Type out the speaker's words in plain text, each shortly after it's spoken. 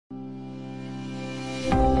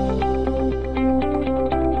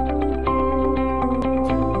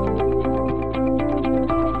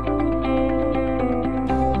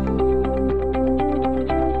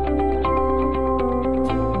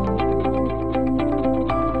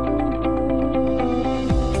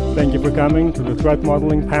Thank you for coming to the threat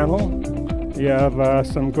modeling panel. We have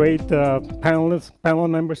some great panel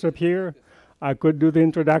members up here. I could do the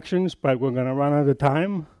introductions, but we're going to run out of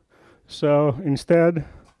time. So instead,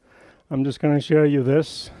 I'm just going to show you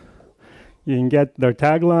this. You can get their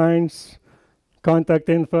taglines, contact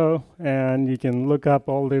info, and you can look up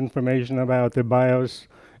all the information about the BIOS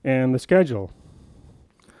and the schedule.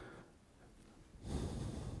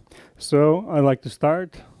 So I'd like to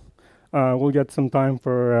start. We'll get some time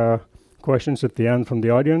for questions at the end from the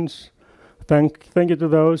audience. Thank you to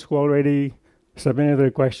those who already submitted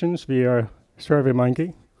their questions via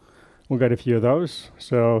SurveyMonkey. We'll get a few of those,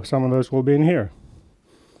 so some of those will be in here.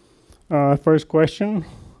 First question.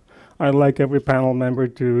 I'd like every panel member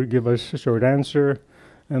to give us a short answer,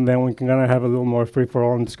 and then we can kind of have a little more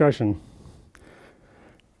free-for-all discussion.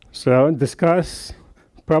 So discuss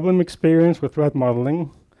problem experience with threat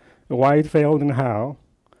modeling, why it failed and how,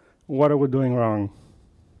 what are we doing wrong,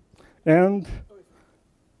 and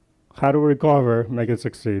how do we recover, make it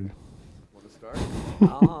succeed. Want to start?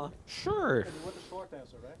 Sure. You want the short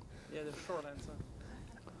answer, right? Yeah, the short answer.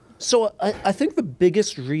 So I think the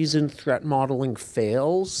biggest reason threat modeling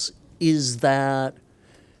fails is that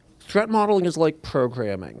threat modeling is like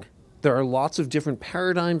programming. There are lots of different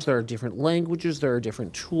paradigms, there are different languages, there are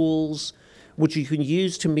different tools which you can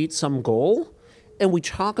use to meet some goal. And we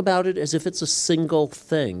talk about it as if it's a single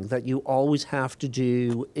thing, that you always have to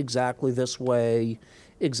do exactly this way,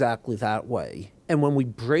 exactly that way. And when we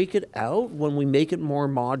break it out, when we make it more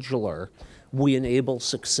modular, we enable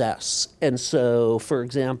success. And so, for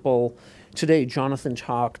example, today Jonathan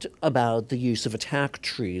talked about the use of attack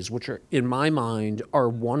trees, which are, in my mind, are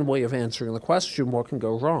one way of answering the question, what can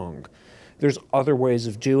go wrong? There's other ways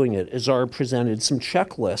of doing it. Izar presented some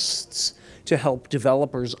checklists to help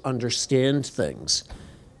developers understand things.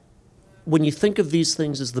 When you think of these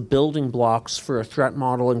things as the building blocks for a threat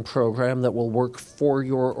modeling program that will work for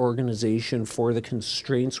your organization, for the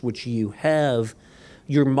constraints which you have,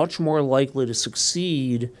 you're much more likely to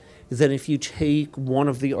succeed than if you take one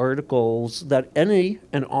of the articles that any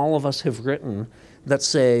and all of us have written that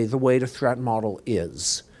say the way to threat model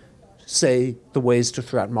is, say the ways to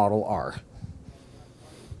threat model are.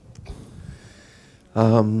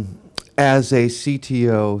 As a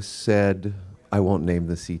CTO said, I won't name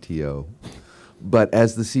the CTO, but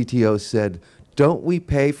as the CTO said, don't we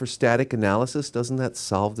pay for static analysis? Doesn't that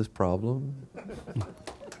solve this problem?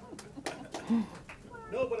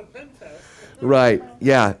 No, but a pen test. Right,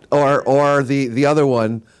 yeah. Or the other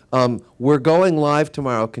one, we're going live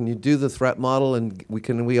tomorrow. Can you do the threat model and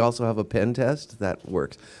we also have a pen test? That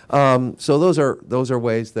works. So those are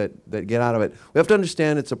ways that get out of it. We have to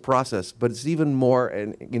understand it's a process, but it's even more,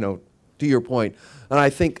 and to your point, and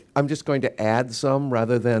I think I'm just going to add some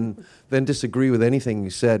rather than disagree with anything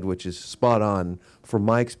you said, which is spot on from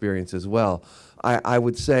my experience as well. I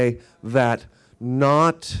would say that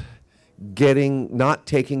not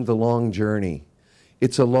taking the long journey.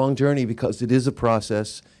 It's a long journey because it is a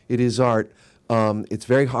process. It is art. It's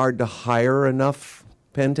very hard to hire enough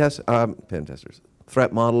pen testers,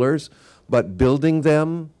 threat modelers, but building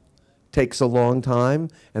them takes a long time,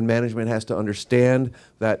 and management has to understand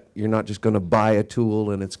that you're not just going to buy a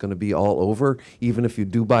tool and it's going to be all over. Even if you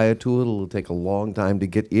do buy a tool, it'll take a long time to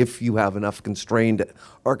get, if you have enough constrained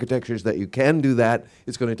architectures that you can do that,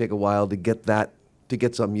 it's going to take a while to get that, to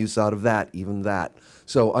get some use out of that, even that.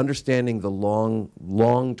 So understanding the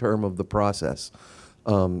long term of the process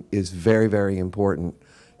is very, very important,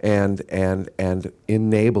 and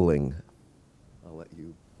enabling. I'll let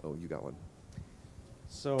you, oh, you got one.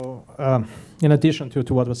 So in addition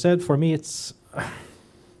to what was said, for me it's,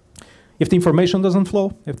 if the information doesn't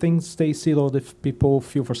flow, if things stay siloed, if people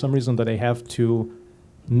feel for some reason that they have to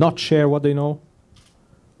not share what they know,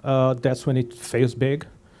 that's when it fails big.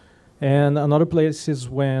 And another place is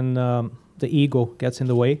when the ego gets in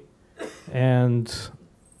the way and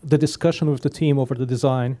the discussion with the team over the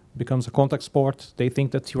design becomes a contact sport. They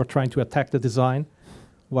think that you are trying to attack the design,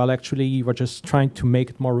 while actually you are just trying to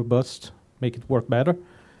make it more robust, make it work better.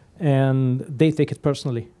 And they take it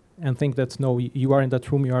personally and think that, no, you are in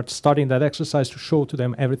that room, you are starting that exercise to show to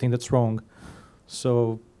them everything that's wrong.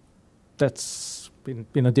 So that's,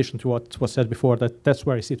 in addition to what was said before, that's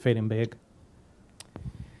where I see it failing big.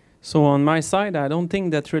 So on my side, I don't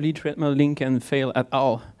think that really threat modeling can fail at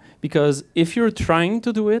all. Because if you're trying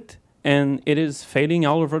to do it and it is failing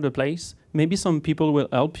all over the place, maybe some people will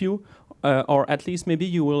help you, or at least maybe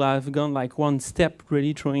you will have gone like one step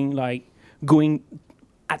really going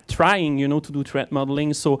at trying, to do threat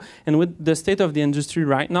modeling. So, and with the state of the industry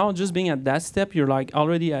right now, just being at that step, you're like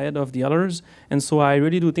already ahead of the others. And so I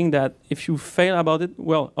really do think that if you fail about it,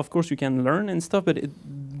 well, of course you can learn and stuff, but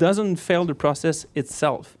doesn't fail the process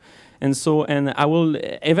itself. And so, and I will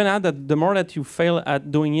even add that the more that you fail at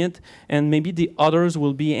doing it, and maybe the others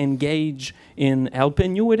will be engaged in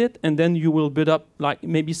helping you with it, and then you will build up like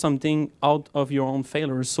maybe something out of your own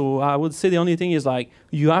failures. So I would say the only thing is like,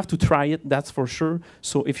 you have to try it, that's for sure.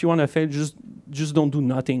 So if you want to fail, just don't do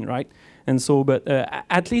nothing, right? And so, but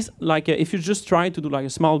at least like if you just try to do like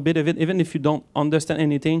a small bit of it, even if you don't understand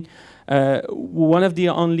anything, one of the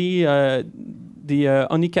only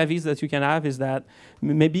caveats that you can have is that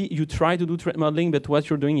maybe you try to do threat modeling, but what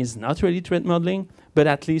you're doing is not really threat modeling, but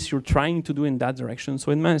at least you're trying to do in that direction.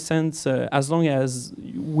 So in my sense, as long as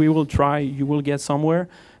we will try, you will get somewhere.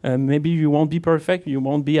 Maybe you won't be perfect. You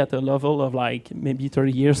won't be at a level of like maybe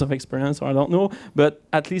 30 years of experience, or I don't know. But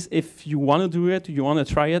at least if you want to do it, you want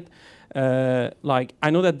to try it. Like I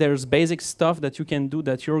know that there's basic stuff that you can do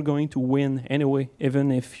that you're going to win anyway,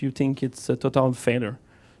 even if you think it's a total failure.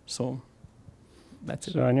 So that's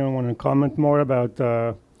it. So anyone want to comment more about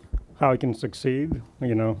how it can succeed?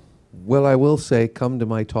 You know. Well, I will say, come to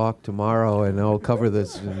my talk tomorrow, and I'll cover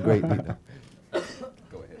this in great detail. Go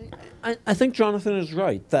ahead. I think Jonathan is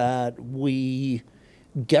right that we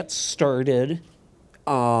get started.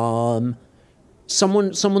 Someone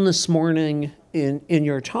this morning in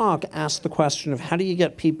your talk asked the question of how do you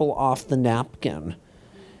get people off the napkin?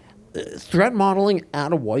 Threat modeling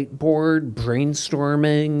at a whiteboard,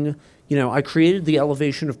 brainstorming. You know, I created the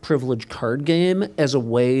Elevation of Privilege card game as a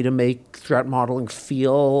way to make threat modeling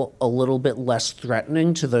feel a little bit less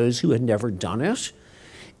threatening to those who had never done it.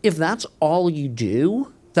 If that's all you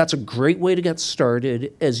do, that's a great way to get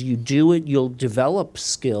started. As you do it, you'll develop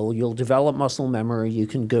skill, you'll develop muscle memory, you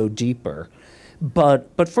can go deeper.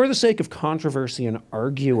 But for the sake of controversy and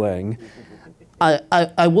arguing,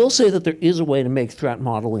 I will say that there is a way to make threat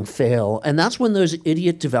modeling fail, and that's when those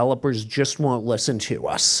idiot developers just won't listen to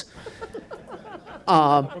us.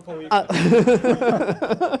 I'm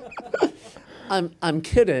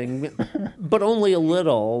kidding, but only a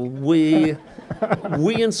little. We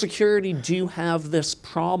in security do have this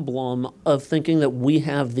problem of thinking that we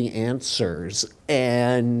have the answers,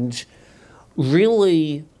 and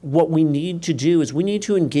really what we need to do is we need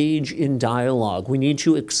to engage in dialogue. We need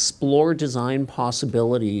to explore design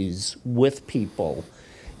possibilities with people.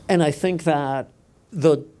 And I think that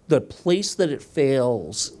the place that it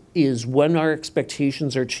fails is when our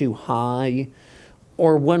expectations are too high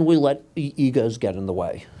or when we let egos get in the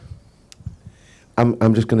way.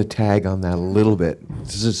 I'm just going to tag on that a little bit.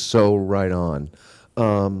 This is so right on.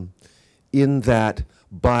 In that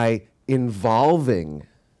by involving,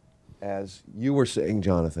 as you were saying,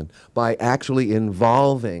 Jonathan, by actually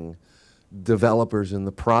involving developers in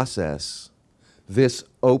the process, this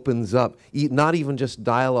opens up, not even just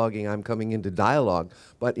dialoguing, I'm coming into dialogue,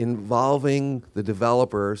 but involving the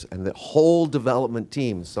developers and the whole development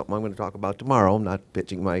team, something I'm going to talk about tomorrow. I'm not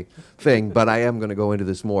pitching my thing, but I am going to go into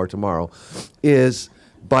this more tomorrow, is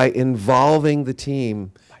by involving the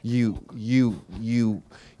team, you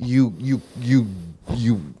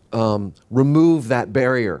remove that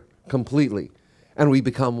barrier completely, and we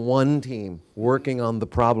become one team working on the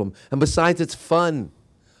problem. And besides, it's fun.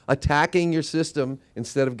 Attacking your system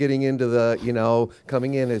instead of getting into the, you know,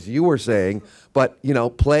 coming in as you were saying, but, you know,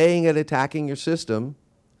 playing at attacking your system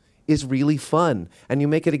is really fun. And you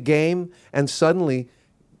make it a game, and suddenly,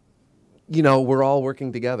 you know, we're all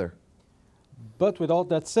working together. But with all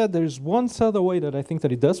that said, there's one other way that I think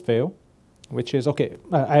that it does fail, which is, okay,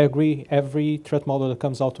 I agree, every threat model that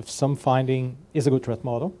comes out of some finding is a good threat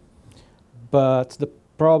model. But the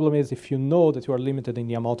problem is if you know that you are limited in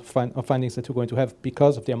the amount of findings that you're going to have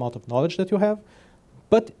because of the amount of knowledge that you have,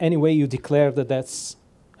 but anyway you declare that that's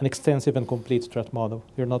an extensive and complete threat model.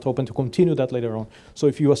 You're not open to continue that later on. So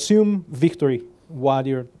if you assume victory while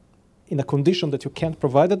you're in a condition that you can't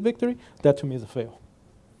provide that victory, that to me is a fail.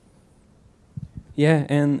 Yeah,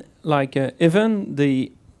 and like even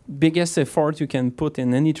the biggest effort you can put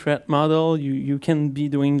in any threat model, you can be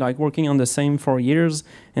doing like working on the same for years,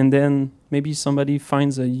 and then maybe somebody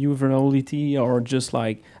finds a new vulnerability or just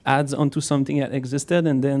like adds onto something that existed,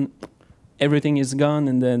 and then everything is gone,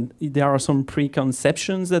 and then there are some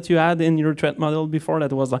preconceptions that you had in your threat model before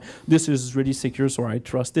that was like, this is really secure, so I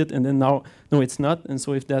trust it, and then now, no, it's not. And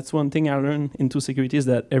so if that's one thing I learned into security is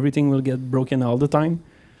that everything will get broken all the time.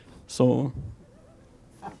 So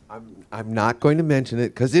I'm not going to mention it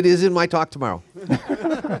because it is in my talk tomorrow.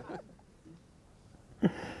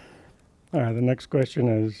 All right, the next question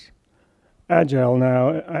is, Agile now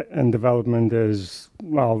and development is,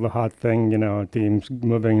 well, the hot thing, you know, teams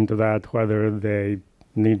moving into that, whether they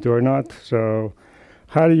need to or not. So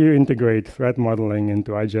how do you integrate threat modeling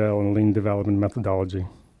into Agile and lean development methodology?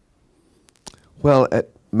 Well,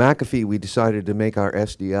 McAfee, we decided to make our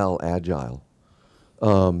SDL agile.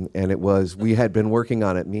 And it was, we had been working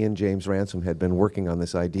on it, me and James Ransom had been working on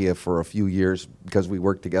this idea for a few years because we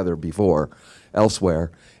worked together before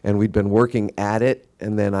elsewhere. And we'd been working at it,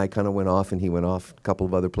 and then I kind of went off and he went off a couple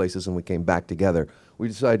of other places and we came back together. We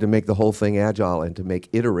decided to make the whole thing agile and to make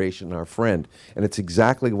iteration our friend. And it's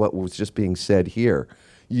exactly what was just being said here.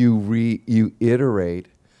 You iterate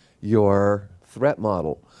your threat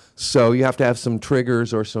model. So you have to have some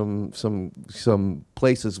triggers or some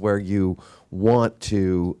places where you want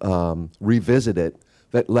to revisit it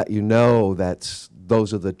that let you know that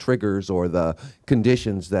those are the triggers or the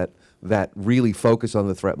conditions that really focus on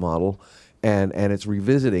the threat model, and it's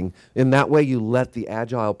revisiting. In that way, you let the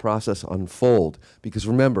agile process unfold, because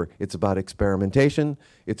remember, it's about experimentation,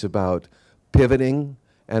 it's about pivoting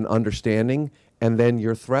and understanding, and then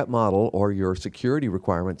your threat model or your security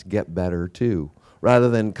requirements get better too. Rather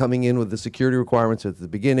than coming in with the security requirements at the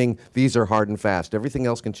beginning, these are hard and fast. Everything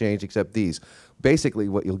else can change except these. Basically,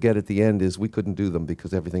 what you'll get at the end is we couldn't do them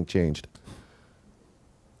because everything changed.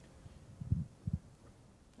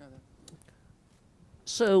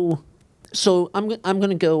 So I'm going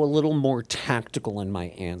to go a little more tactical in my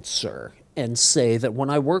answer and say that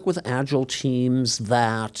when I work with Agile teams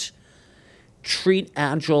that treat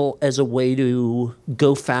Agile as a way to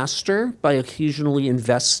go faster by occasionally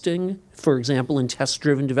investing, for example, in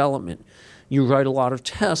test-driven development. You write a lot of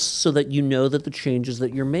tests so that you know that the changes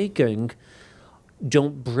that you're making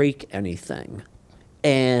don't break anything.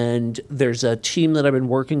 And there's a team that I've been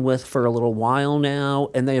working with for a little while now,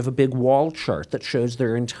 and they have a big wall chart that shows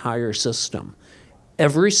their entire system.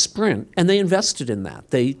 Every sprint, and they invested in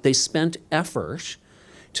that. They spent effort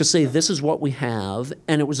to say this is what we have,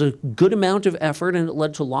 and it was a good amount of effort, and it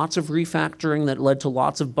led to lots of refactoring that led to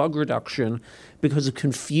lots of bug reduction because of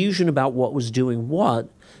confusion about what was doing what,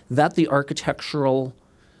 that the architectural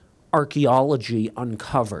archaeology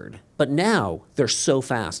uncovered. But now they're so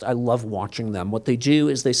fast. I love watching them. What they do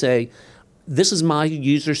is they say, this is my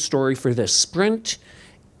user story for this sprint.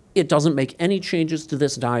 It doesn't make any changes to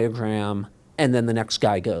this diagram, and then the next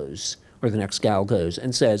guy goes, or the next gal goes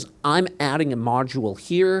and says, I'm adding a module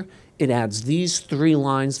here. It adds these 3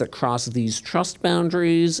 lines that cross these trust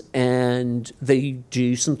boundaries, and they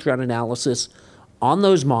do some threat analysis on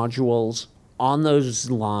those modules, on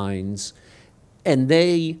those lines, and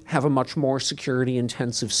they have a much more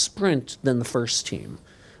security-intensive sprint than the first team.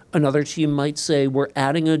 Another team might say, we're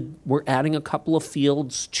adding a couple of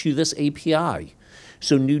fields to this API.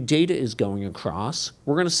 So new data is going across.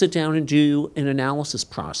 We're going to sit down and do an analysis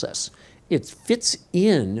process. It fits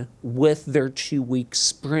in with their 2-week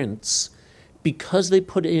sprints because they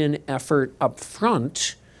put in effort up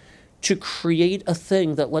front to create a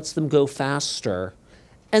thing that lets them go faster.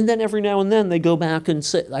 And then every now and then they go back and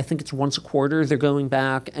say, I think it's once a quarter, they're going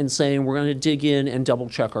back and saying, we're going to dig in and double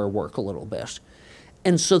check our work a little bit.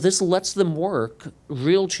 And so this lets them work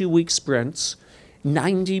real 2-week sprints,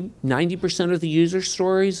 90% of the user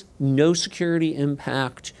stories, no security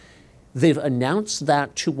impact. They've announced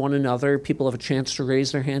that to one another. People have a chance to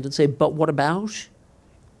raise their hand and say, but what about?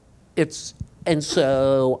 And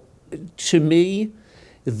so to me,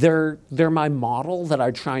 they're my model that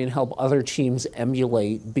I try and help other teams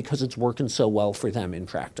emulate because it's working so well for them in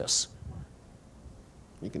practice.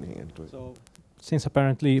 You can hand to it. So, since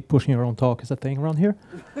apparently pushing your own talk is a thing around here,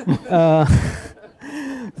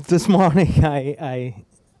 this morning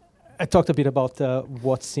I talked a bit about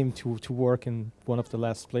what seemed to work in one of the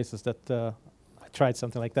last places that I tried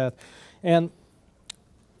something like that. And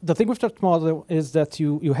the thing with that model is that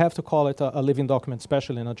you have to call it a living document,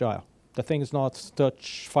 especially in Agile. The thing is not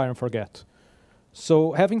touch, fire, and forget.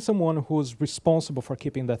 So having someone who's responsible for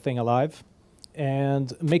keeping that thing alive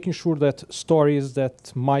and making sure that stories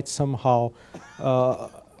that might somehow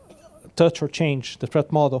touch or change the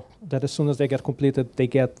threat model, that as soon as they get completed, they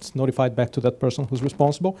get notified back to that person who's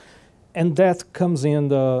responsible. And that comes in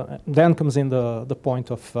the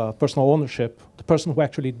point of personal ownership. The person who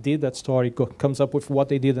actually did that story comes up with what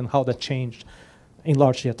they did and how that changed,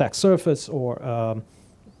 enlarged the attack surface, or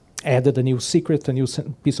added a new secret, a new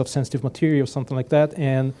piece of sensitive material, something like that.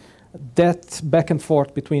 And that back and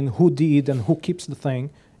forth between who did and who keeps the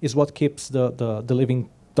thing is what keeps the living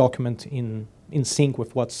document in sync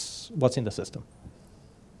with what's in the system.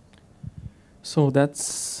 So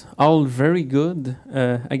that's all very good.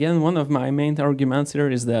 Again, one of my main arguments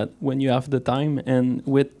here is that when you have the time and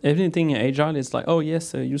with everything Agile, it's like, oh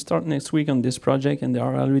yes, you start next week on this project and they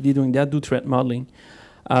are already doing that, do threat modeling.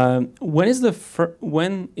 When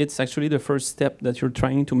it's actually the first step that you're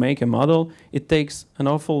trying to make a model, it takes an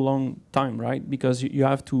awful long time, right? Because you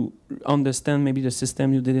have to understand maybe the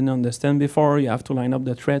system you didn't understand before. You have to line up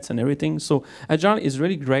the threads and everything. So Agile is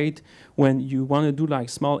really great when you want to do like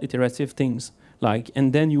small iterative things.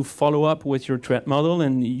 And then you follow up with your threat model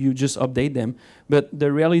and you just update them. But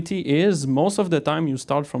the reality is most of the time you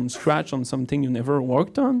start from scratch on something you never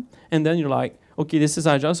worked on. And then you're like, okay, this is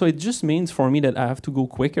Agile. So it just means for me that I have to go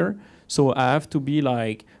quicker. So I have to be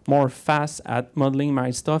like more fast at modeling my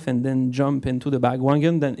stuff and then jump into the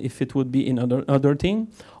bandwagon than if it would be in other thing.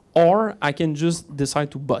 Or I can just decide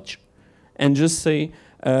to butch and just say,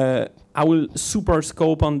 I will super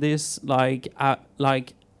scope on this,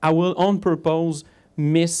 I will on purpose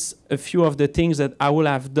miss a few of the things that I will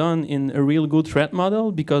have done in a real good threat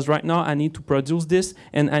model because right now I need to produce this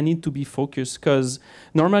and I need to be focused because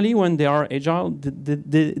normally when they are agile,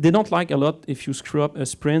 they don't like a lot if you screw up a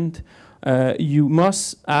sprint. You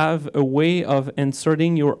must have a way of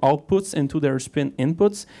inserting your outputs into their sprint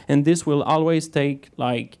inputs, and this will always take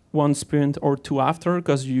like one sprint or two after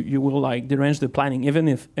because you will like derange the planning. Even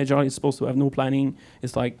if Agile is supposed to have no planning,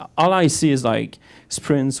 it's like all I see is like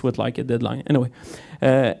sprints with like a deadline. Anyway,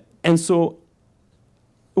 and so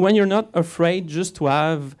when you're not afraid just to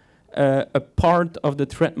have a part of the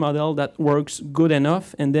threat model that works good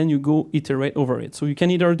enough, and then you go iterate over it. So you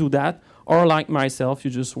can either do that, or like myself,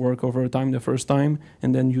 you just work over time the first time,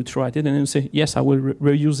 and then you try it, and then you say, yes, I will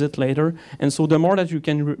reuse it later. And so the more that you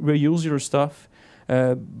can reuse your stuff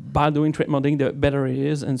by doing threat modeling, the better it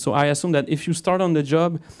is. And so I assume that if you start on the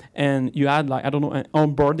job and you add like, I don't know, an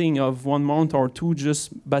onboarding of 1 month or two,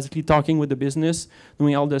 just basically talking with the business,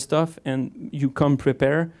 doing all the stuff, and you come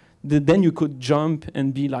prepare, then you could jump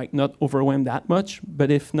and be like not overwhelmed that much.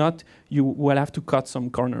 But if not, you will have to cut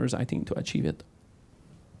some corners, I think, to achieve it.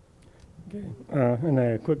 Okay. And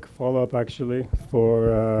a quick follow-up actually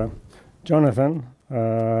for Jonathan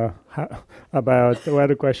about we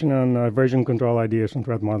had a question on version control ideas and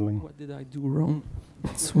threat modeling. What did I do wrong?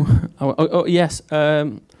 Yes,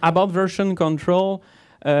 about version control.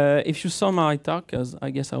 If you saw my talk, because I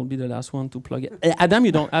guess I'll be the last one to plug it. Adam,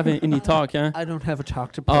 you don't have any talk, huh? I don't have a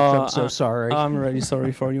talk to plug. I'm so sorry. I'm really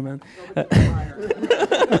sorry for you, man.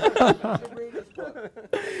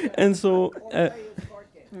 And so,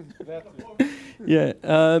 yeah,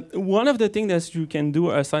 one of the things that you can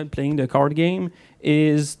do aside playing the card game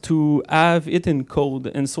is to have it in code.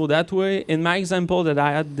 And so that way, in my example that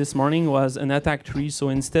I had this morning was an attack tree. So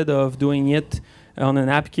instead of doing it on a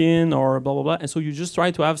napkin or blah, blah, blah. And so you just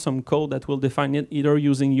try to have some code that will define it either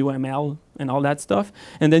using UML and all that stuff.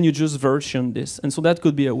 And then you just version this. And so that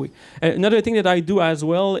could be a way. Another thing that I do as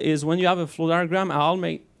well is when you have a flow diagram,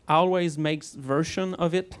 I always make version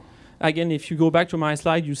of it. Again, if you go back to my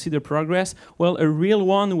slide, you see the progress. Well, a real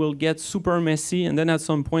one will get super messy, and then at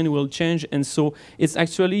some point it will change. And so it's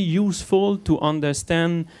actually useful to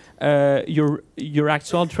understand your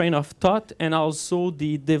actual train of thought and also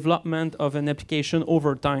the development of an application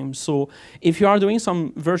over time. So if you are doing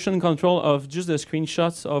some version control of just the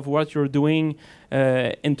screenshots of what you're doing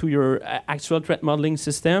into your actual threat modeling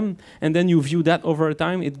system, and then you view that over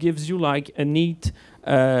time, it gives you like a neat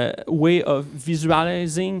way of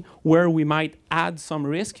visualizing where we might add some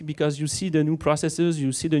risk because you see the new processes,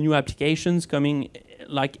 you see the new applications coming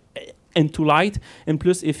like into light, and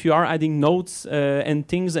plus if you are adding notes and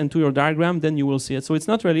things into your diagram, then you will see it. So it's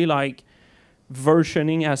not really like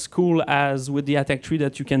versioning as cool as with the attack tree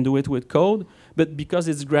that you can do it with code, but because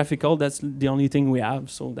it's graphical, that's the only thing we have.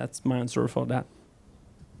 So that's my answer for that.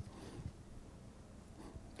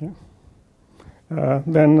 Okay.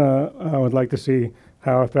 Then I would like to see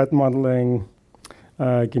how threat modeling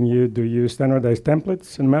do you use standardized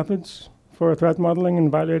templates and methods for threat modeling and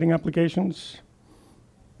evaluating applications?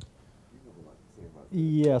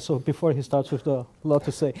 Yeah, so before he starts with the lot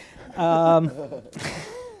to say.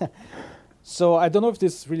 So I don't know if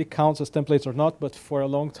this really counts as templates or not, but for a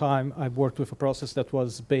long time I've worked with a process that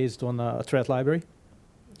was based on a threat library.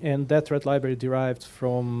 And that threat library derived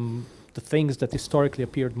from the things that historically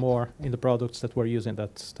appeared more in the products that were using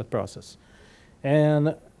that process.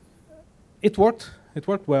 And it worked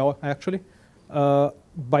well, actually,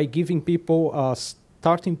 by giving people a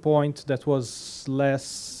starting point that was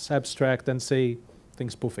less abstract than, say,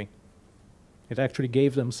 things spoofing. It actually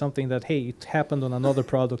gave them something that, hey, it happened on another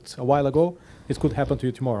product a while ago, it could happen to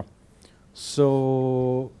you tomorrow.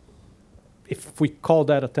 So if we call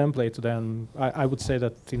that a template, then I would say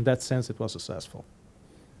that in that sense it was successful.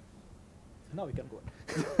 Now we can go.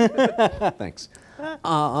 Thanks.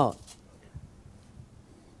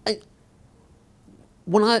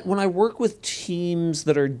 when I work with teams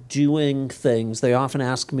that are doing things, they often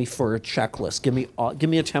ask me for a checklist. Give me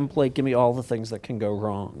a template. Give me all the things that can go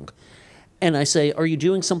wrong. And I say, are you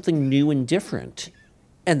doing something new and different?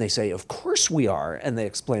 And they say, of course we are. And they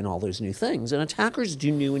explain all those new things. And attackers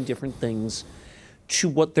do new and different things to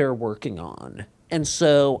what they're working on. And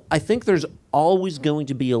so I think there's always going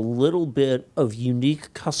to be a little bit of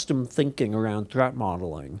unique custom thinking around threat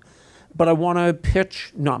modeling. But I want to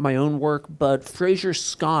pitch, not my own work, but Fraser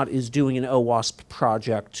Scott is doing an OWASP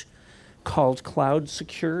project called Cloud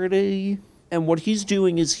Security. And what he's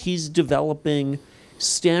doing is he's developing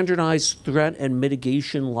standardized threat and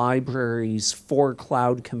mitigation libraries for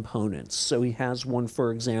cloud components. So he has one,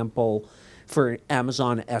 for example, for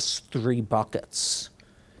Amazon S3 buckets.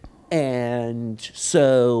 And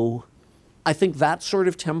so I think that sort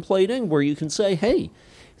of templating where you can say, hey,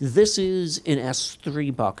 this is an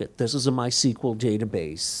S3 bucket. This is a MySQL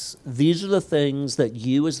database. These are the things that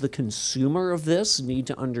you as the consumer of this need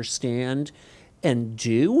to understand and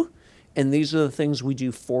do. And these are the things we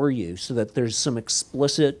do for you so that there's some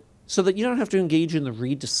explicit, so that you don't have to engage in the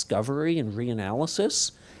rediscovery and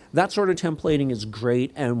reanalysis. That sort of templating is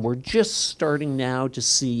great. And we're just starting now to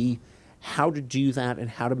see how to do that and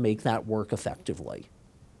how to make that work effectively.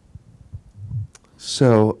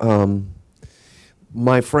 So,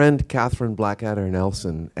 my friend Catherine Blackadder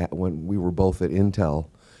Nelson, when we were both at Intel,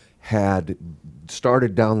 had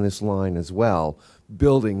started down this line as well,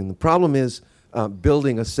 building. And the problem is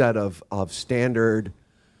building a set of standard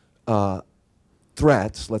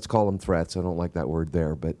threats. Let's call them threats. I don't like that word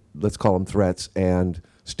there, but let's call them threats and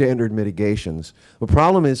standard mitigations. The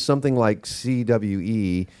problem is something like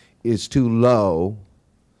CWE is too low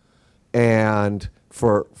and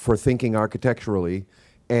for thinking architecturally.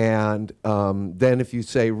 And then if you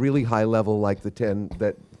say really high level, like the 10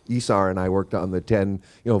 that Izar and I worked on, the 10,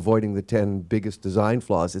 avoiding the 10 biggest design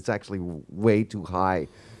flaws, it's actually way too high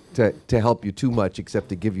to help you too much, except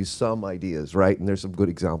to give you some ideas, right? And there's some good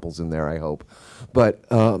examples in there, I hope. But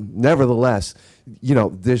nevertheless,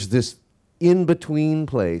 there's this in-between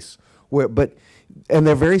place where, and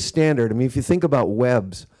they're very standard. I mean, if you think about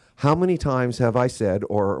webs, how many times have I said,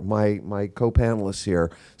 or my co-panelists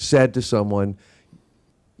here said to someone,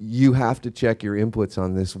 you have to check your inputs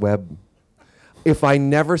on this web. If I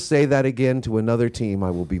never say that again to another team, I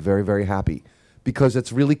will be very, very happy, because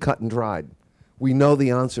it's really cut and dried. We know the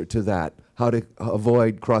answer to that, how to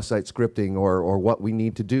avoid cross-site scripting or what we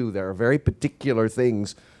need to do. There are very particular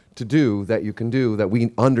things to do that you can do that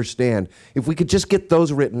we understand. If we could just get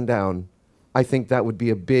those written down, I think that would be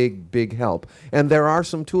a big, big help. And there are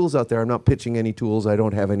some tools out there. I'm not pitching any tools. I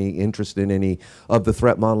don't have any interest in any of the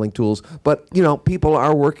threat modeling tools. But, people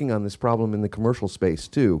are working on this problem in the commercial space,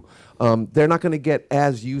 too. They're not going to get,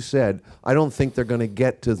 as you said, I don't think they're going to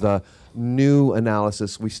get to the new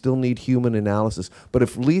analysis. We still need human analysis. But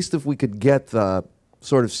at least if we could get the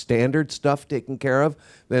sort of standard stuff taken care of,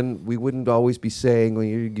 then we wouldn't always be saying, well,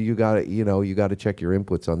 you got to check your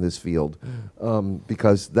inputs on this field,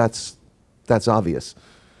 because that's obvious.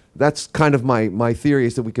 That's kind of my theory,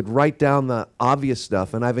 is that we could write down the obvious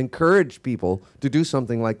stuff. And I've encouraged people to do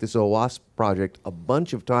something like this OWASP project a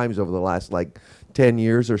bunch of times over the last 10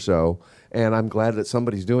 years or so. And I'm glad that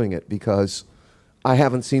somebody's doing it, because I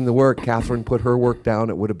haven't seen the work. Catherine put her work down.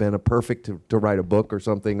 It would have been perfect to write a book or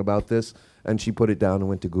something about this. And she put it down and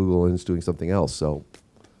went to Google and is doing something else. So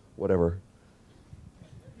whatever.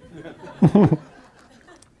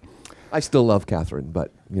 I still love Catherine,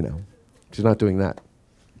 but, she's not doing that.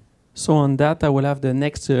 So on that, I will have the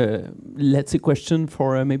next, let's say, question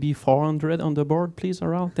for maybe 400 on the board, please,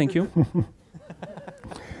 Haral. Thank you.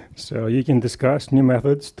 So you can discuss new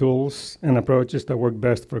methods, tools, and approaches that work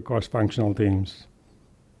best for cross-functional teams.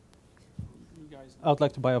 I would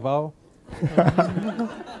like to buy a vowel.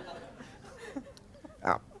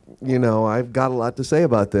 I've got a lot to say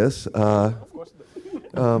about this.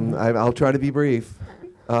 I'll try to be brief.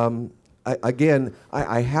 I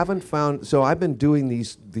haven't found, so I've been doing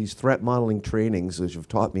these threat modeling trainings, which have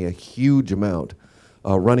taught me a huge amount,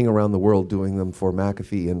 running around the world doing them for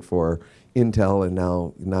McAfee and for Intel, and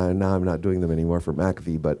now I'm not doing them anymore for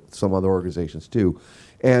McAfee, but some other organizations too.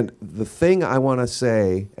 And the thing I want to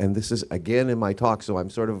say, and this is again in my talk, so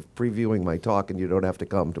I'm sort of previewing my talk and you don't have to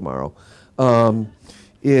come tomorrow,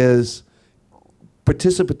 is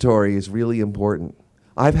participatory is really important.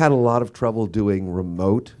 I've had a lot of trouble doing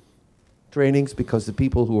remote trainings because the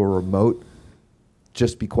people who are remote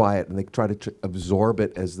just be quiet and they try to absorb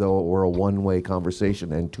it as though it were a one-way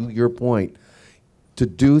conversation. And to your point, to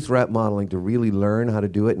do threat modeling, to really learn how to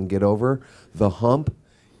do it and get over the hump,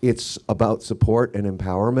 it's about support and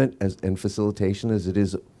empowerment and facilitation as it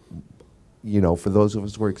is for those of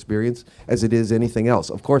us who are experienced, as it is anything else.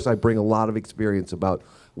 Of course, I bring a lot of experience about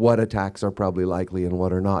what attacks are probably likely and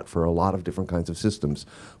what are not for a lot of different kinds of systems.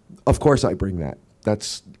 Of course I bring that.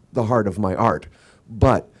 That's the heart of my art.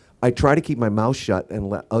 But I try to keep my mouth shut and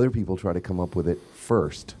let other people try to come up with it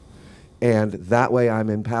first. And that way I'm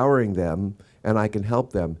empowering them and I can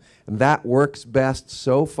help them. And that works best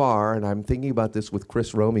so far, and I'm thinking about this with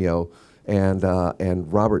Chris Romeo,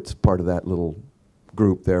 and Robert's part of that little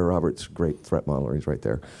group there. Robert's a great threat modeler. He's right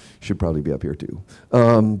there. Should probably be up here too.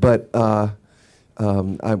 Where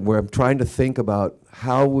I'm trying to think about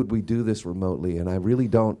how would we do this remotely, and I really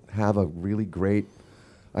don't have a really great,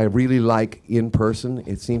 I really like in person.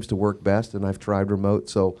 It seems to work best, and I've tried remote,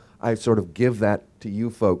 so I sort of give that to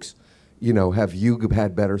you folks. Have you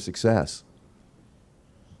had better success?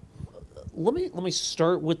 Let me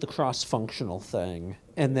start with the cross-functional thing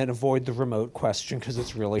and then avoid the remote question because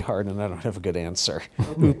it's really hard and I don't have a good answer.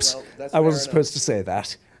 Oops, well, I wasn't supposed to say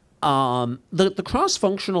that. The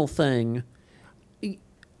cross-functional thing,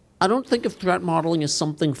 I don't think of threat modeling as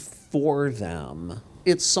something for them.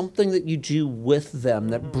 It's something that you do with them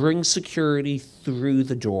that brings security through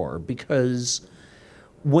the door, because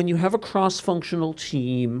when you have a cross-functional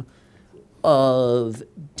team of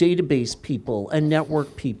database people and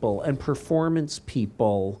network people and performance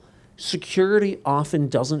people, security often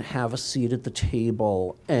doesn't have a seat at the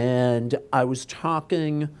table. And I was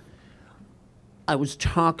talking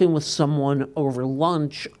with someone over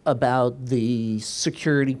lunch about the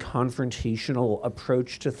security confrontational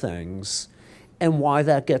approach to things and why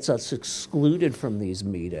that gets us excluded from these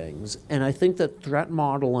meetings. And I think that threat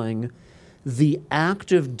modeling, the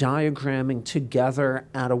act of diagramming together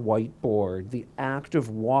at a whiteboard, the act of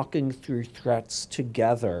walking through threats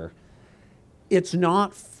together, it's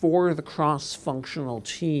not for the cross-functional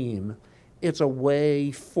team. It's a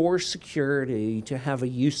way for security to have a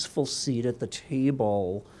useful seat at the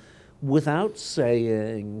table without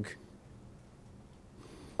saying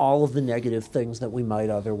all of the negative things that we might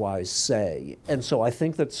otherwise say. And so I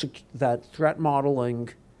think that threat modeling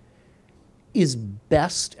is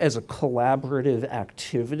best as a collaborative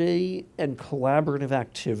activity, and collaborative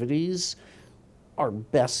activities are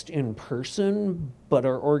best in person, but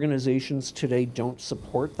our organizations today don't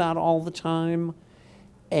support that all the time.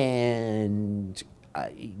 And,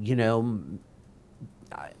 I'd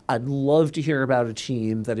love to hear about a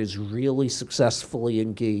team that is really successfully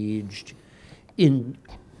engaged in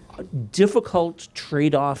difficult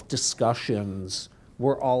trade-off discussions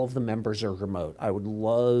where all of the members are remote. I would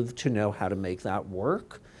love to know how to make that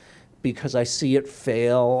work, because I see it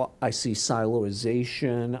fail. I see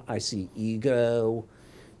siloization. I see ego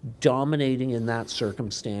dominating in that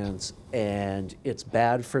circumstance, and it's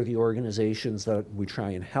bad for the organizations that we try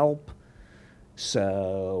and help.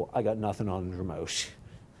 So I got nothing on remote.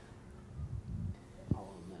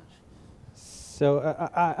 So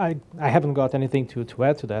I haven't got anything to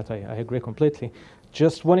add to that. I agree completely.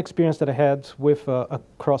 Just one experience that I had with a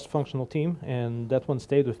cross-functional team, and that one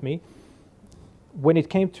stayed with me. When it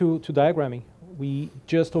came to diagramming, we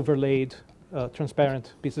just overlaid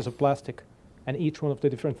transparent pieces of plastic, and each one of the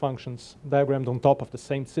different functions diagrammed on top of the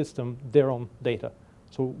same system their own data.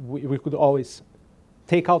 So we could always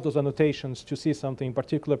take out those annotations to see something in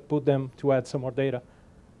particular, put them to add some more data,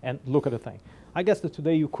 and look at the thing. I guess that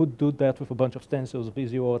today you could do that with a bunch of stencils,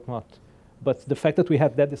 Visio, or whatnot. But the fact that we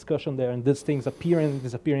had that discussion there and these things appearing and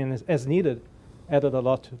disappearing as needed added a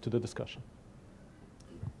lot to the discussion.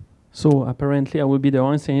 So apparently I will be the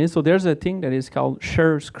one saying it. So there's a thing that is called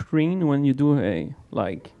share screen when you do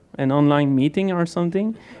an online meeting or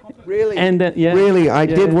something. Really? And yeah. Really? I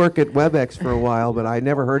did work at WebEx for a while, but I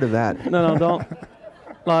never heard of that. No, don't.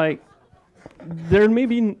 There may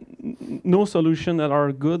be no solution that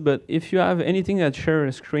are good, but if you have anything that share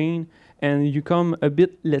a screen and you come a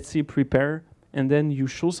bit, let's say, prepared, and then you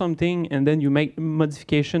show something, and then you make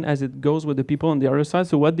modification as it goes with the people on the other side.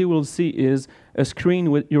 So what they will see is a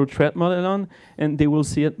screen with your threat model on, and they will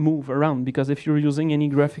see it move around. Because if you're using any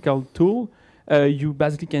graphical tool, you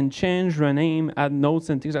basically can change, rename, add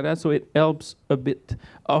notes, and things like that, so it helps a bit.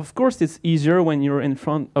 Of course, it's easier when you're in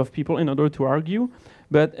front of people in order to argue,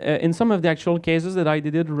 but in some of the actual cases that I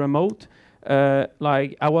did it remote, I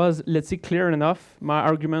was, let's say, clear enough. My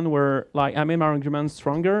argument were, I made my argument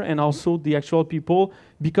stronger, and also the actual people,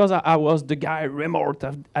 because I was the guy remote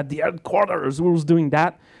at the headquarters who was doing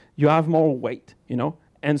that, you have more weight,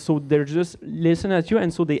 And so they're just listen at you,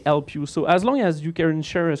 and so they help you. So as long as you can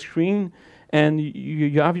share a screen, and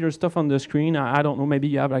you have your stuff on the screen, I don't know, maybe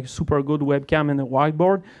you have a super good webcam and a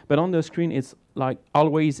whiteboard, but on the screen it's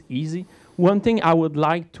always easy. One thing I would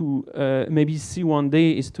like to maybe see one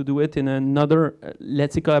day is to do it in another,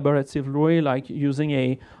 let's say, collaborative way, like using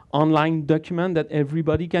a online document that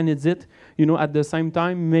everybody can edit. You know, at the same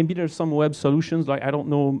time, maybe there's some web solutions, like I don't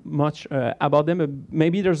know much about them, but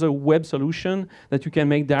maybe there's a web solution that you can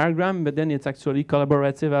make diagram, but then it's actually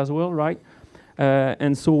collaborative as well, right?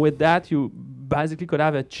 And so with that, you basically could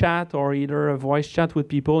have a chat or either a voice chat with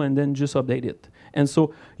people and then just update it. And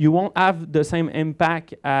so you won't have the same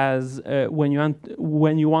impact as when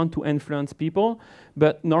you want to influence people.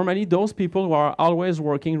 But normally those people who are always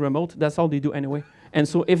working remote, that's all they do anyway. And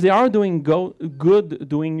so if they are doing good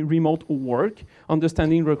doing remote work,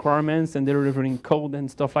 understanding requirements and delivering code and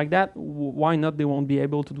stuff like that, why not they won't be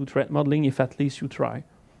able to do threat modeling if at least you try?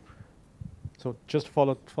 So just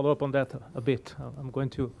follow up on that a bit. I'm going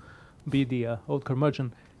to be the old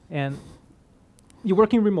curmudgeon. And you're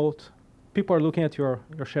working remote. People are looking at your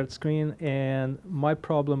shared screen, and my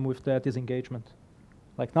problem with that is engagement.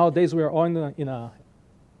 Like nowadays, we are all in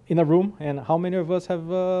a room, and how many of us have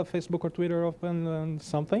Facebook or Twitter open and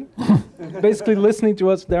something? Basically listening to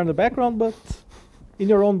us there in the background, but in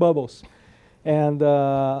your own bubbles. And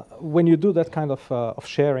when you do that kind of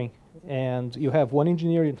sharing, and you have one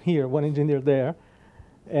engineer in here, one engineer there,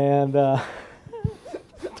 and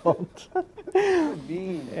don't.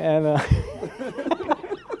 And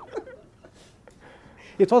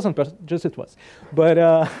it wasn't, just it was. But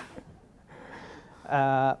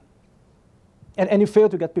and you fail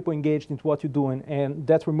to get people engaged into what you're doing, and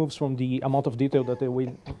that removes from the amount of detail that they're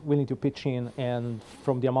willing to pitch in, and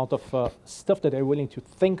from the amount of stuff that they're willing to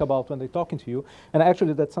think about when they're talking to you. And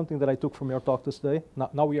actually, that's something that I took from your talk today.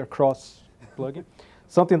 Now we are cross-plugging.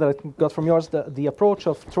 Something that I got from yours, the approach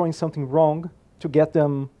of throwing something wrong to get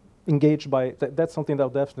them engaged by, that's something that I'll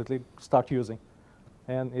definitely start using.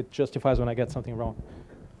 And it justifies when I get something wrong.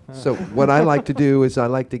 So what I like to do is I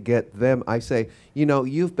like to get them, I say, you know,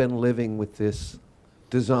 you've been living with this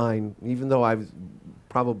design, even though I've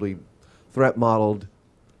probably threat modeled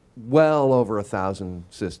well over 1,000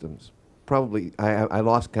 systems. Probably, I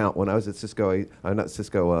lost count when I was at Cisco,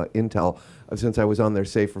 Intel, since I was on their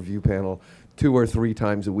safe review panel, 2 or 3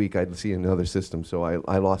 times a week I'd see another system. So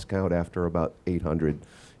I lost count after about 800,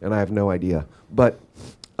 and I have no idea. But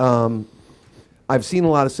I've seen a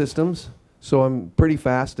lot of systems. So I'm pretty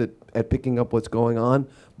fast at picking up what's going on,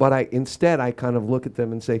 but instead I kind of look at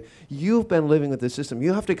them and say, you've been living with this system.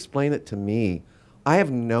 You have to explain it to me. I have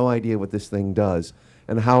no idea what this thing does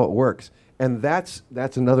and how it works. And that's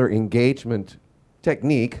another engagement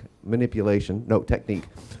technique, technique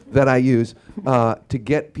that I use to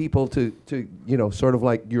get people to, you know, sort of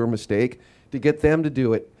like your mistake, to get them to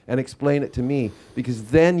do it and explain it to me, because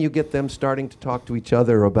then you get them starting to talk to each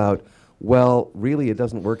other about, well, really, it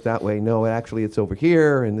doesn't work that way. No, actually, it's over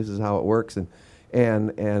here, and this is how it works.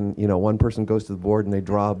 And you know, one person goes to the board and they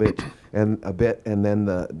draw a bit, and then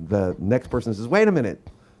the next person says, "Wait a minute,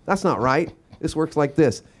 that's not right. This works like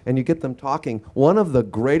this." And you get them talking. One of the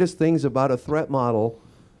greatest things about a threat model,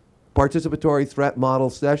 participatory threat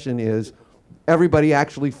model session, is everybody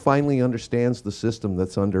actually finally understands the system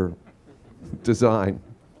that's under design.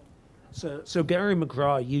 So Gary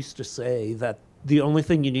McGraw used to say that the only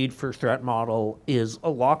thing you need for a threat model is a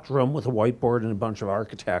locked room with a whiteboard and a bunch of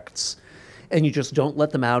architects, and you just don't let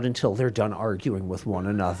them out until they're done arguing with one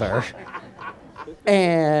another.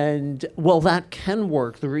 And, well, that can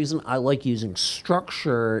work. The reason I like using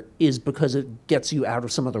structure is because it gets you out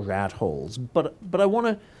of some of the rat holes. But I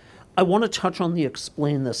want to touch on the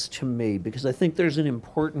explain this to me, because I think there's an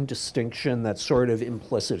important distinction that's sort of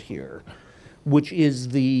implicit here, which is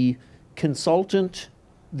the consultant,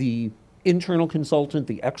 the internal consultant,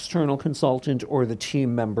 the external consultant, or the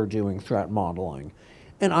team member doing threat modeling.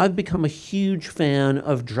 And I've become a huge fan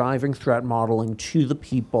of driving threat modeling to the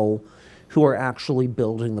people who are actually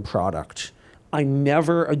building the product. I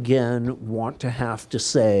never again want to have to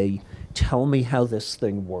say, tell me how this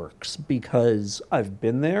thing works, because I've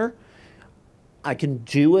been there. I can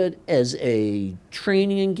do it as a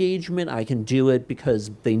training engagement. I can do it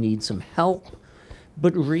because they need some help.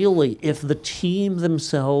 But really, if the team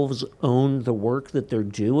themselves own the work that they're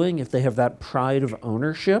doing, if they have that pride of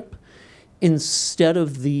ownership, instead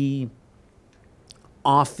of the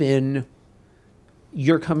often,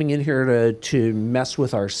 you're coming in here to mess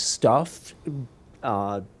with our stuff,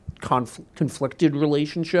 conflicted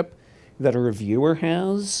relationship that a reviewer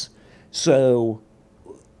has. So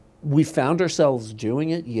we found ourselves doing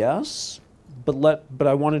it, yes, but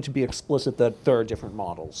I wanted to be explicit that there are different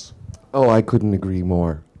models. Oh, I couldn't agree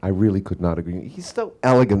more. I really could not agree. He's so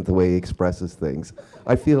elegant the way he expresses things.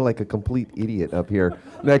 I feel like a complete idiot up here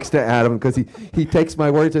next to Adam, because he takes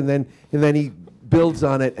my words and then he builds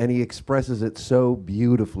on it and he expresses it so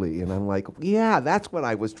beautifully. And I'm like, yeah, that's what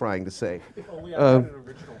I was trying to say. If only I had an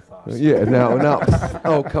original thought. Yeah, no.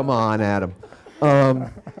 Oh, come on, Adam.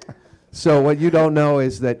 So what you don't know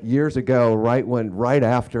is that years ago, right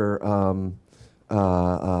after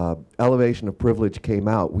Elevation of Privilege came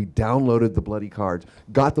out, we downloaded the bloody cards,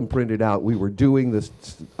 got them printed out. We were doing this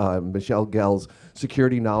Michel Gell's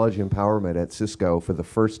Security Knowledge Empowerment at Cisco for the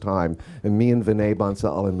first time, and me and Vinay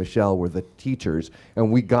Bansal and Michelle were the teachers,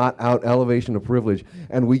 and we got out Elevation of Privilege,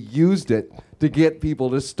 and we used it to get people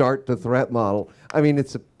to start the threat model. I mean,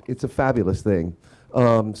 it's a fabulous thing.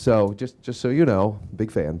 So just so you know,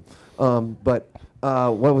 big fan. But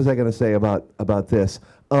what was I going to say about this?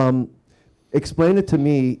 Explain it to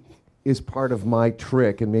me is part of my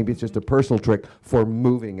trick, and maybe it's just a personal trick for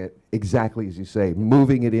moving it, exactly as you say,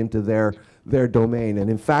 moving it into their domain. And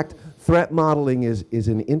in fact, threat modeling is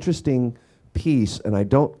an interesting piece, and I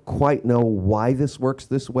don't quite know why this works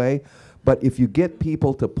this way, but if you get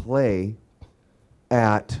people to play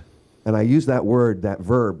at, and I use that word, that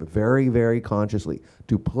verb, very, very consciously,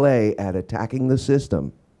 to play at attacking the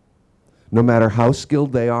system, no matter how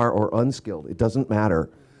skilled they are or unskilled, it doesn't matter.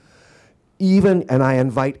 Even, and I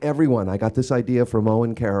invite everyone, I got this idea from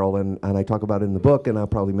Owen Carroll, and I talk about it in the book, and I'll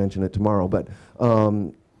probably mention it tomorrow, but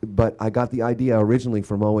I got the idea originally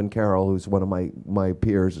from Owen Carroll, who's one of my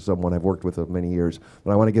peers, someone I've worked with for many years,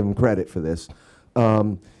 but I want to give him credit for this,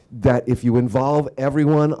 that if you involve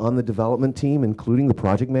everyone on the development team, including the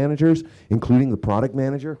project managers, including the product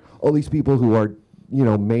manager, all these people who are,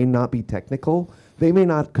 may not be technical, they may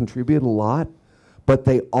not contribute a lot, but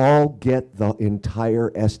they all get the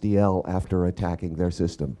entire SDL after attacking their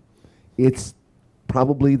system. It's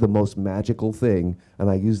probably the most magical thing, and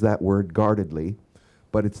I use that word guardedly,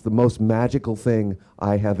 but it's the most magical thing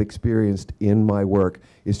I have experienced in my work,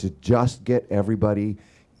 is to just get everybody,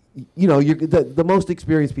 the most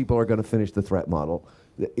experienced people are going to finish the threat model,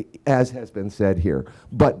 as has been said here.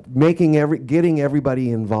 But getting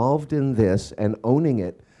everybody involved in this and owning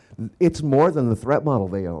it, it's more than the threat model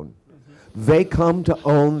they own. They come to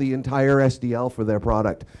own the entire SDL for their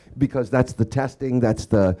product, because that's the testing, that's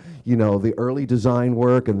the, the early design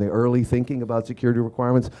work and the early thinking about security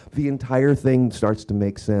requirements. The entire thing starts to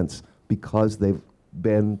make sense because they've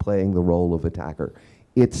been playing the role of attacker.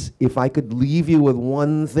 If I could leave you with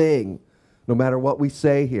one thing, no matter what we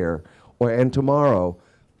say here and tomorrow,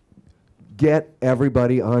 get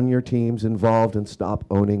everybody on your teams involved and stop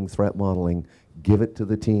owning threat modeling. Give it to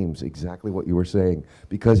the teams, exactly what you were saying,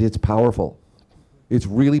 because it's powerful. It's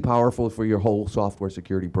really powerful for your whole software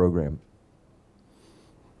security program.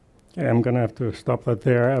 Okay, I'm going to have to stop that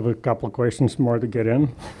there. I have a couple of questions more to get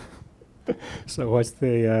in. So what's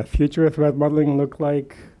the future of threat modeling look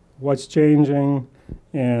like? What's changing?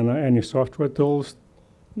 And any software tools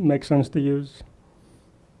make sense to use?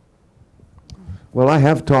 Well, I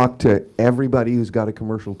have talked to everybody who's got a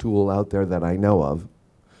commercial tool out there that I know of.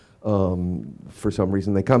 For some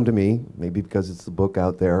reason they come to me, maybe because it's the book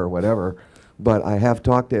out there or whatever, but I have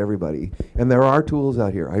talked to everybody. And there are tools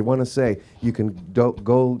out here. I want to say you can go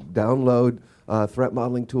download a threat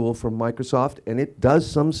modeling tool from Microsoft, and it does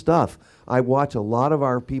some stuff. I watch a lot of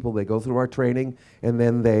our people, they go through our training, and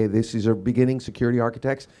then these are beginning security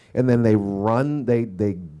architects, and then they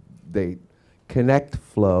connect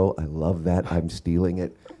flow. I love that. I'm stealing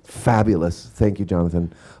it. Fabulous. Thank you,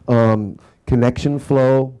 Jonathan. Connection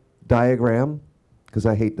flow diagram, because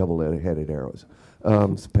I hate double-headed arrows.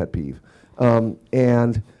 It's a pet peeve. And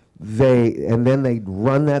then they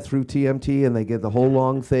run that through TMT, and they get the whole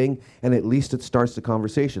long thing, and at least it starts the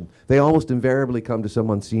conversation. They almost invariably come to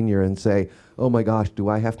someone senior and say, oh my gosh, do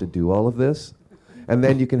I have to do all of this? And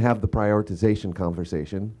then you can have the prioritization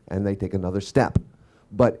conversation, and they take another step.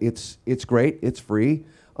 But it's great, it's free.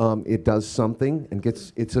 It does something, and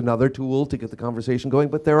it's another tool to get the conversation going,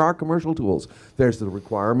 but there are commercial tools. There's the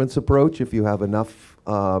requirements approach if you have enough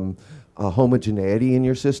homogeneity in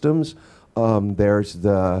your systems. There's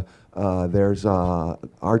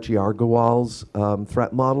Archie Argawal's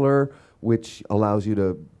threat modeler, which allows you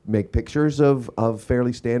to make pictures of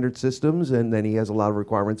fairly standard systems, and then he has a lot of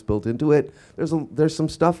requirements built into it. There's some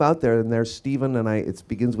stuff out there, and there's Stephen, and it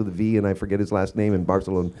begins with a V, and I forget his last name, in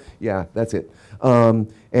Barcelona. Yeah, that's it.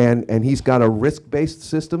 And he's got a risk-based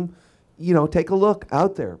system. Take a look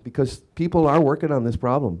out there, because people are working on this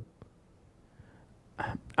problem.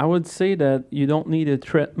 I would say that you don't need a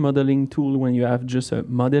threat modeling tool when you have just a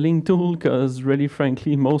modeling tool, because really,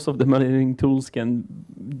 frankly, most of the modeling tools can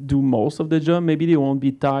do most of the job. Maybe they won't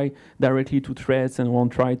be tied directly to threats and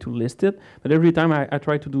won't try to list it. But every time I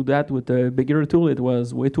tried to do that with a bigger tool, it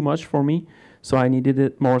was way too much for me. So I needed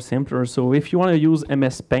it more simpler. So if you want to use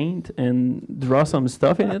MS Paint and draw some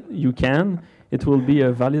stuff in it, you can. It will be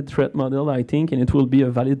a valid threat model, I think, and it will be a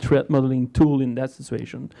valid threat modeling tool in that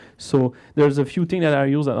situation. So there's a few things that I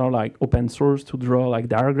use that are like open source to draw like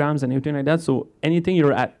diagrams and everything like that. So anything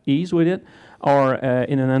you're at ease with it, or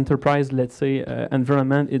in an enterprise, let's say,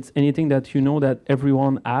 environment, it's anything that you know that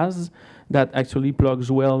everyone has, that actually plugs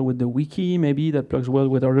well with the wiki, maybe that plugs well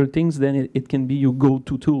with other things, then it can be your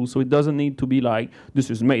go-to tool. So it doesn't need to be like, this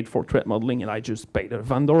is made for threat modeling and I just paid a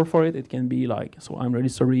vendor for it. It can be like, so I'm really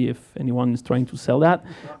sorry if anyone is trying to sell that,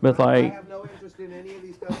 but like, I have no interest in any of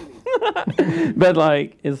these companies. but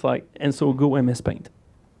like, it's like, and so go MS Paint.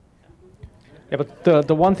 Yeah, but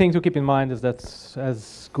the one thing to keep in mind is that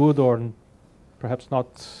as good or perhaps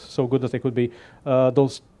not so good as they could be,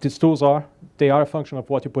 these tools they are a function of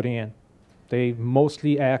what you're putting in. They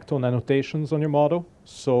mostly act on annotations on your model,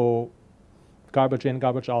 so garbage in,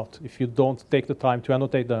 garbage out. If you don't take the time to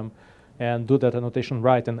annotate them and do that annotation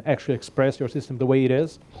right and actually express your system the way it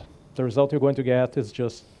is, the result you're going to get is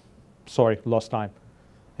just, sorry, lost time.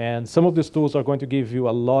 And some of these tools are going to give you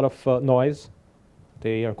a lot of noise.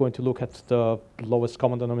 They are going to look at the lowest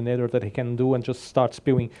common denominator that they can do and just start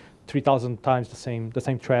spewing 3,000 times the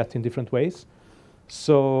same threat in different ways.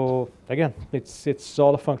 So it's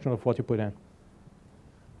all a function of what you put in.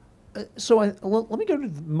 So let me go to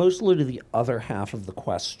mostly to the other half of the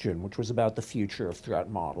question, which was about the future of threat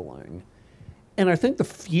modeling. And I think the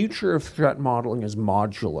future of threat modeling is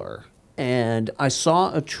modular. And I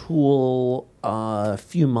saw a tool a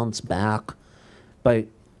few months back by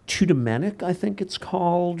Tudemenic, I think it's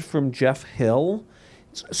called, from Jeff Hill.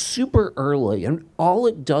 It's super early, and all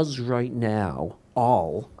it does right now,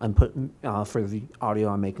 I'm putting, for the audio,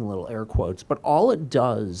 I'm making little air quotes, but all it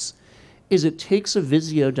does is it takes a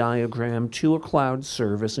Visio diagram to a cloud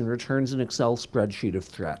service and returns an Excel spreadsheet of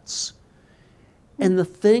threats. And the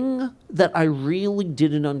thing that I really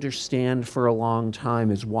didn't understand for a long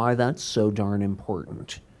time is why that's so darn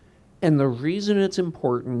important. And the reason it's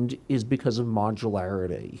important is because of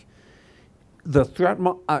modularity. The threat,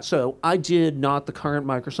 so I did not the current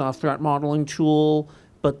Microsoft threat modeling tool,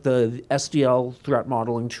 but the SDL threat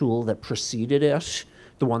modeling tool that preceded it,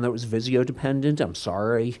 the one that was Visio dependent, I'm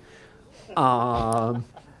sorry. But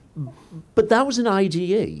that was an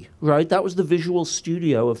IDE, right? That was the Visual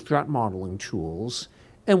Studio of threat modeling tools.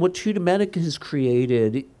 And what Tudemenic has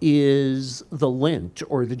created is the lint,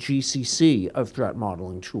 or the GCC, of threat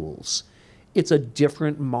modeling tools. It's a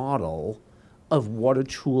different model of what a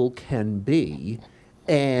tool can be.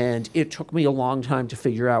 And it took me a long time to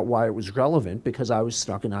figure out why it was relevant, because I was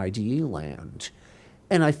stuck in IDE land.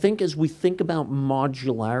 And I think as we think about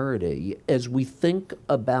modularity, as we think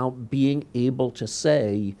about being able to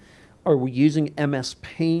say, are we using MS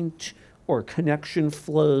Paint or connection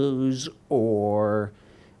flows or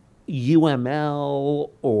UML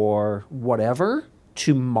or whatever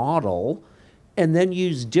to model, and then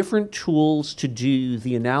use different tools to do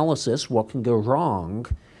the analysis, what can go wrong,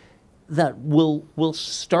 that will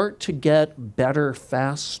start to get better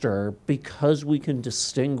faster because we can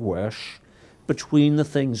distinguish between the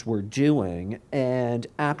things we're doing. And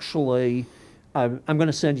actually, I'm going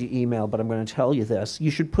to send you email, but I'm going to tell you this.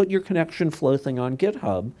 You should put your connection flow thing on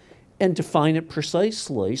GitHub and define it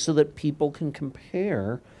precisely so that people can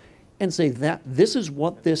compare and say that this is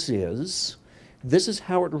what this is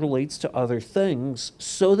how it relates to other things,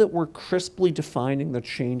 so that we're crisply defining the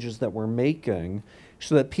changes that we're making,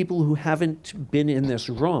 so that people who haven't been in this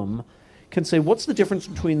room can say, what's the difference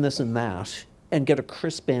between this and that, and get a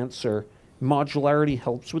crisp answer. Modularity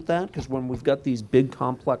helps with that, because when we've got these big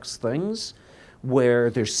complex things where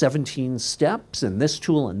there's 17 steps and this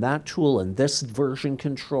tool and that tool and this version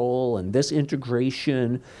control and this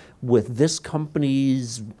integration with this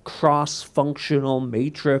company's cross-functional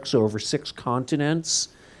matrix over 6 continents,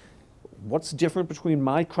 what's different between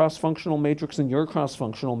my cross-functional matrix and your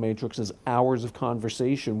cross-functional matrix is hours of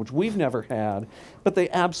conversation, which we've never had, but they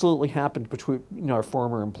absolutely happened between our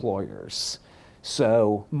former employers.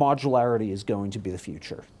 So modularity is going to be the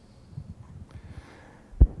future.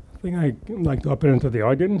 I think I'd like to open it to the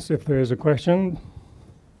audience if there is a question.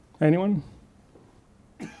 Anyone?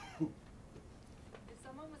 If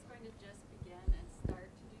someone was going to just begin and start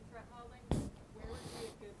to do threat modeling, where would be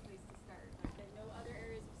a good place to start? Like, they know other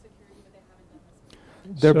areas of security, but they haven't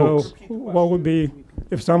done this before. So what would be,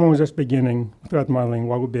 if someone was just beginning threat modeling,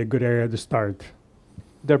 what would be a good area to start?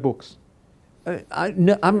 their books.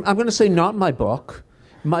 No, I'm going to say not my book.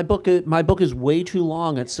 My book is way too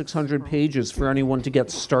long at 600 pages for anyone to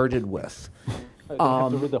get started with. You don't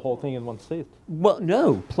have to read the whole thing in one sit. Well,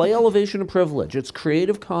 no. Play Elevation of Privilege. It's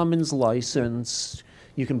Creative Commons licensed.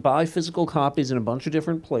 You can buy physical copies in a bunch of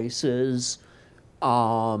different places.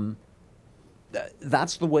 That's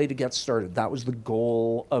the way to get started. That was the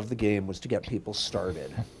goal of the game, was to get people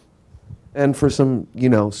started. And for some, you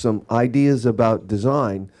know, some ideas about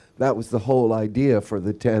design, that was the whole idea for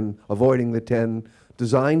the 10, avoiding the 10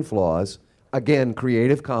 design flaws. Again,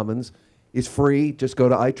 Creative Commons is free. Just go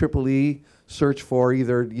to IEEE, search for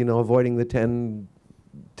either, you know, avoiding the 10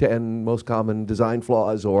 most common design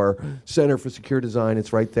flaws or Center for Secure Design.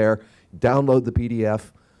 It's right there. Download the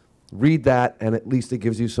PDF, read that, and at least it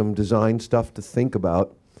gives you some design stuff to think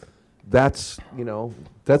about. That's, you know,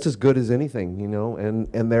 that's as good as anything, you know,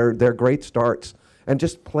 and they're great starts. And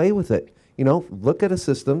just play with it. You know, look at a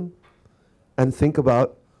system and think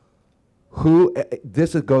about who,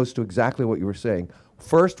 this goes to exactly what you were saying.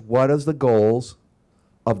 First, what is the goals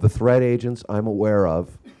of the threat agents I'm aware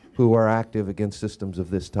of who are active against systems of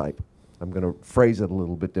this type? I'm going to phrase it a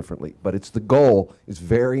little bit differently, but it's the goal is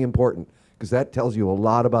very important, because that tells you a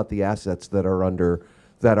lot about the assets that are under,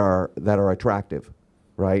 that are attractive,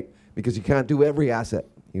 right? Because you can't do every asset.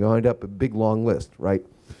 You wind up a big long list, right?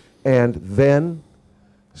 And then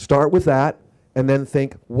start with that, and then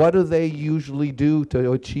think, what do they usually do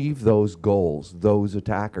to achieve those goals, those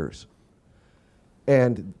attackers?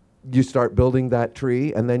 And you start building that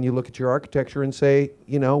tree, and then you look at your architecture and say,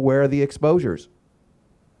 you know, where are the exposures?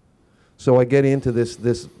 So I get into this,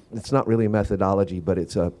 it's not really a methodology, but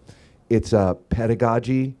it's a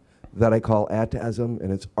pedagogy that I call ATASM,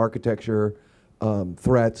 and it's architecture,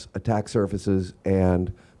 threats, attack surfaces,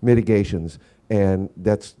 and mitigations. And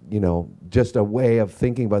that's, you know, just a way of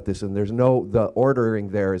thinking about this. And there's no, the ordering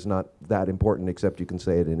there is not that important, except you can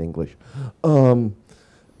say it in English. And,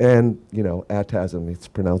 you know, ATASM, it's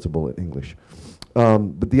pronounceable in English.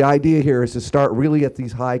 But the idea here is to start really at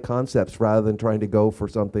these high concepts rather than trying to go for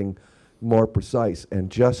something more precise, and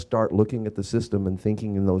just start looking at the system and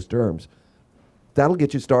thinking in those terms. That'll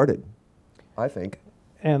get you started, I think.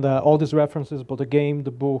 And all these references about the game,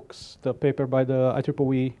 the books, the paper by the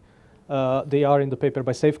IEEE, they are in the paper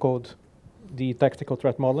by Safecode, the tactical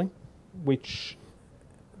threat modeling, which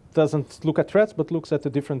doesn't look at threats, but looks at the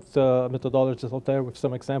different methodologies out there with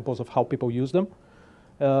some examples of how people use them,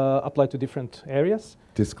 applied to different areas.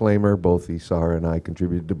 Disclaimer, both Izar and I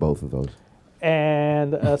contributed to both of those.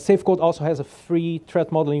 And Safecode also has a free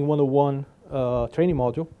threat modeling 101 training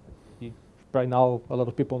module. Right now, a lot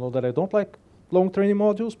of people know that I don't like long training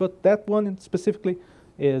modules, but that one specifically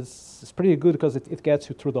is pretty good, because it gets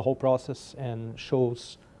you through the whole process and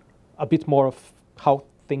shows a bit more of how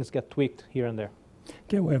things get tweaked here and there.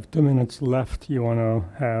 Okay, we have 2 minutes left. You want to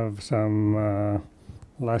have some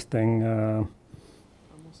lasting...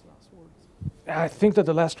 I think that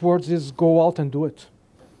the last words is go out and do it,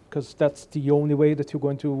 because that's the only way that you're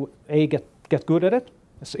going to, A, get good at it,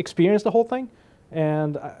 experience the whole thing.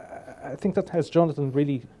 And I think that, as Jonathan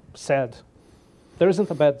really said, there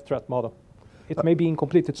isn't a bad threat model. It may be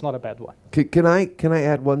incomplete, it's not a bad one. Can I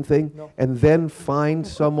add one thing? No. And then find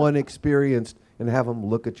someone experienced and have them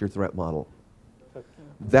look at your threat model.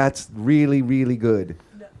 That's really, really good.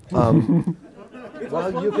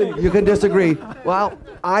 Well, you can disagree. Well,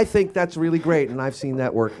 I think that's really great, and I've seen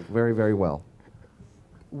that work very, very well.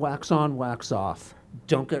 Wax on, wax off.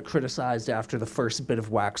 Don't get criticized after the first bit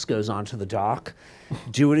of wax goes onto the dock.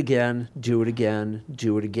 Do it again, do it again,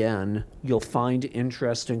 do it again. You'll find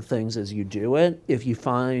interesting things as you do it. If you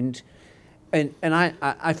find, and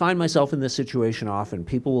I find myself in this situation often.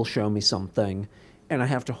 People will show me something, and I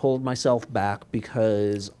have to hold myself back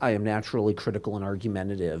because I am naturally critical and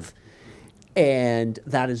argumentative. And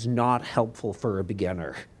that is not helpful for a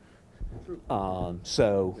beginner.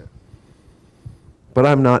 But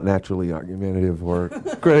I'm not naturally argumentative or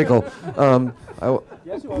critical.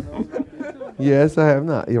 Yes, you are. Yes, I am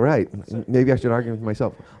not. You're right. Maybe I should argue with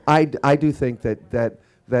myself. I do think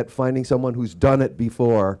that finding someone who's done it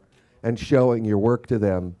before and showing your work to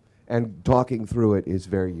them and talking through it is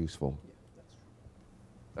very useful.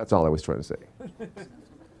 That's all I was trying to say.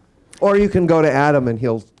 Or you can go to Adam and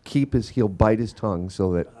he'll bite his tongue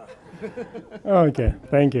so that. Okay,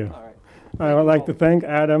 thank you. I would like to thank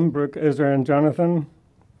Adam, Brook, Izar, and Jonathan